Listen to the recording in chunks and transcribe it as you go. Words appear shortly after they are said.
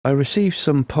I received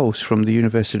some posts from the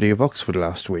University of Oxford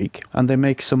last week, and they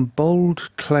make some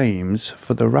bold claims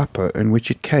for the wrapper in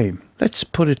which it came. Let's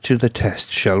put it to the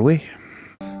test, shall we?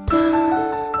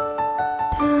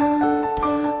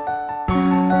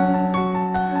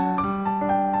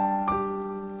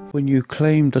 When you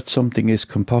claim that something is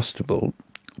compostable,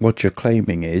 what you're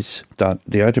claiming is that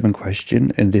the item in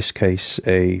question, in this case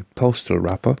a postal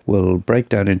wrapper, will break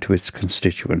down into its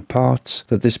constituent parts,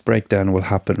 that this breakdown will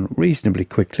happen reasonably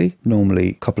quickly, normally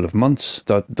a couple of months,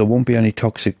 that there won't be any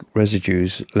toxic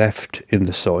residues left in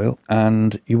the soil,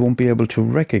 and you won't be able to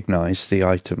recognize the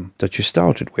item that you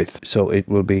started with, so it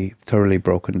will be thoroughly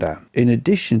broken down. In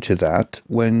addition to that,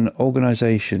 when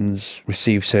organizations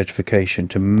receive certification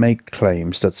to make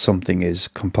claims that something is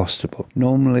compostable,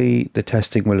 normally the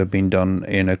testing will have been done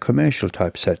in a commercial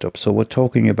type setup. So we're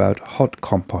talking about hot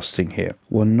composting here.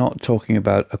 We're not talking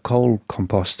about a cold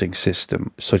composting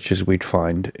system such as we'd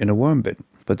find in a worm bin.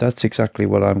 But that's exactly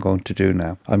what I'm going to do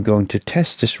now. I'm going to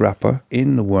test this wrapper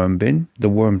in the worm bin, the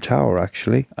worm tower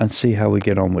actually, and see how we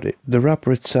get on with it. The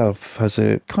wrapper itself has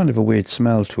a kind of a weird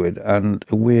smell to it and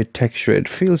a weird texture. It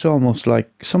feels almost like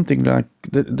something like,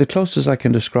 the closest I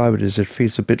can describe it is it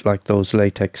feels a bit like those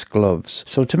latex gloves.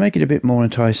 So to make it a bit more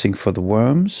enticing for the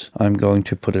worms, I'm going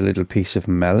to put a little piece of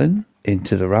melon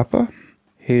into the wrapper.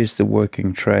 Here's the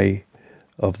working tray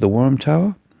of the worm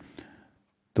tower.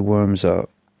 The worms are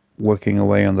working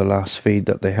away on the last feed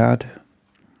that they had.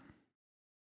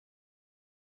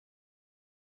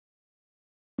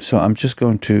 So I'm just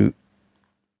going to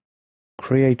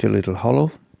create a little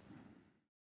hollow,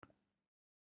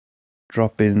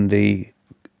 drop in the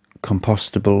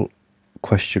compostable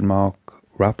question mark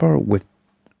wrapper with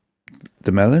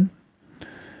the melon,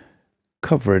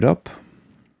 cover it up,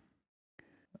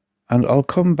 and I'll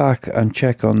come back and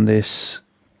check on this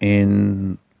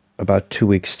in about 2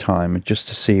 weeks' time just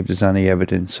to see if there's any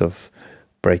evidence of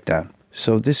breakdown.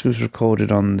 So this was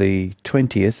recorded on the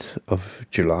 20th of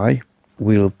July.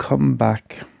 We'll come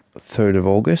back 3rd of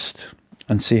August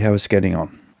and see how it's getting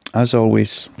on. As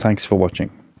always, thanks for watching.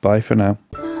 Bye for now.